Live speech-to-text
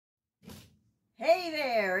Hey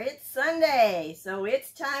there, it's Sunday, so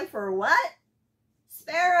it's time for what?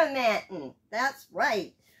 Experimenting. That's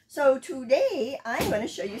right. So today I'm going to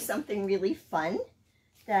show you something really fun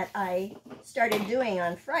that I started doing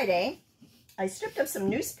on Friday. I stripped up some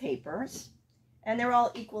newspapers and they're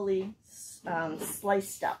all equally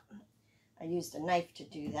sliced up. I used a knife to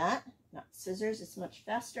do that, not scissors, it's much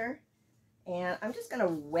faster. And I'm just going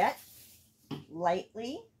to wet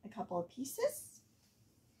lightly a couple of pieces.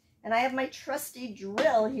 And I have my trusty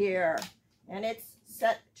drill here, and it's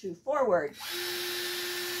set to forward.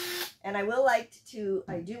 And I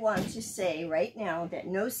do want to say right now that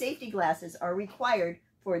no safety glasses are required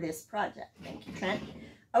for this project. Thank you, Trent.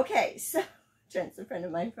 Okay, so Trent's a friend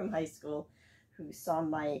of mine from high school who saw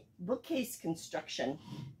my bookcase construction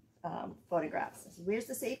photographs. I said, where's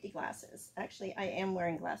the safety glasses? Actually, I am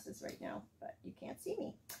wearing glasses right now, but you can't see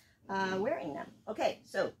me wearing them. Okay,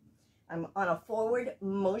 so I'm on a forward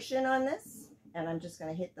motion on this, and I'm just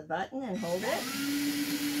going to hit the button and hold it.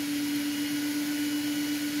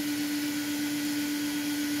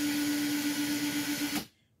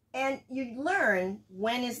 And you learn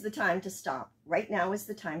when is the time to stop. Right now is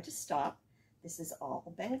the time to stop. This has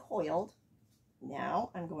all been coiled. Now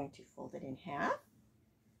I'm going to fold it in half,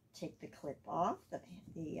 take the clip off, the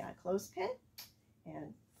clothespin,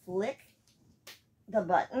 and flick the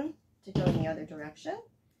button to go in the other direction.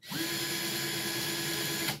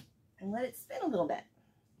 And let it spin a little bit,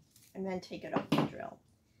 and then take it off the drill.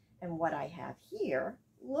 And what I have here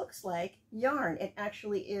looks like yarn. It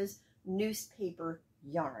actually is newspaper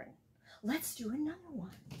yarn. Let's do another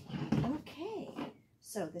one. Okay,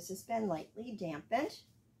 so this has been lightly dampened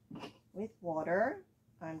with water.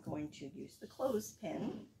 I'm going to use the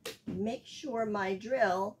clothespin. Make sure my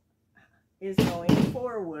drill is going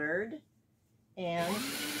forward and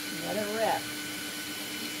let it rip.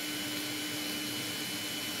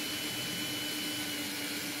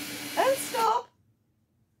 And stop.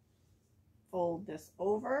 Fold this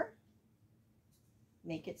over.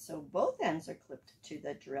 Make it so both ends are clipped to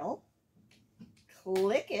the drill.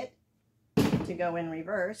 Click it to go in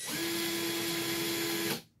reverse.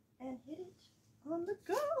 And hit it on the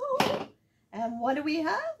go. And what do we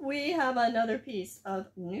have? We have another piece of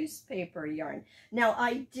newspaper yarn. Now,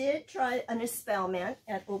 I did try an experiment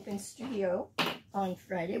at Open Studio on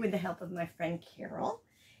Friday with the help of my friend Carol.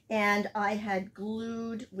 And I had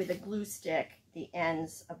glued with a glue stick the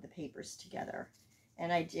ends of the papers together.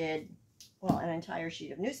 And I did, well, an entire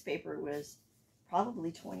sheet of newspaper was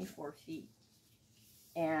probably 24 feet.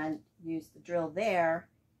 And used the drill there,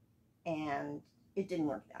 and it didn't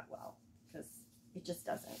work that well because it just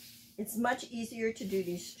doesn't. It's much easier to do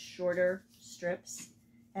these shorter strips,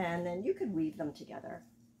 and then you could weave them together.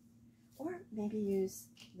 Or maybe use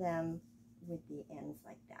them with the ends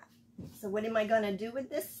like that. So what am I going to do with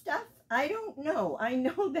this stuff? I don't know. I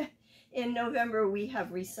know that in November we have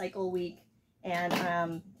Recycle Week,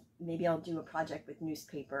 and maybe I'll do a project with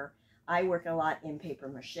newspaper. I work a lot in paper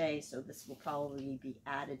mache, so this will probably be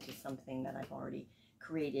added to something that I've already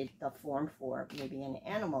created the form for. Maybe an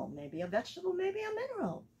animal, maybe a vegetable, maybe a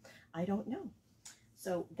mineral. I don't know.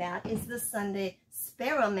 So that is the Sunday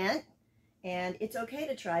experiment, and it's okay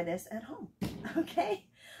to try this at home. Okay?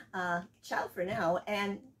 Ciao for now,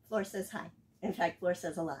 and Flor says hi. In fact, Flor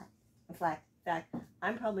says a lot. In fact,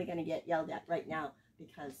 I'm probably going to get yelled at right now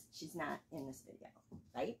because she's not in this video,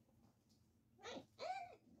 right?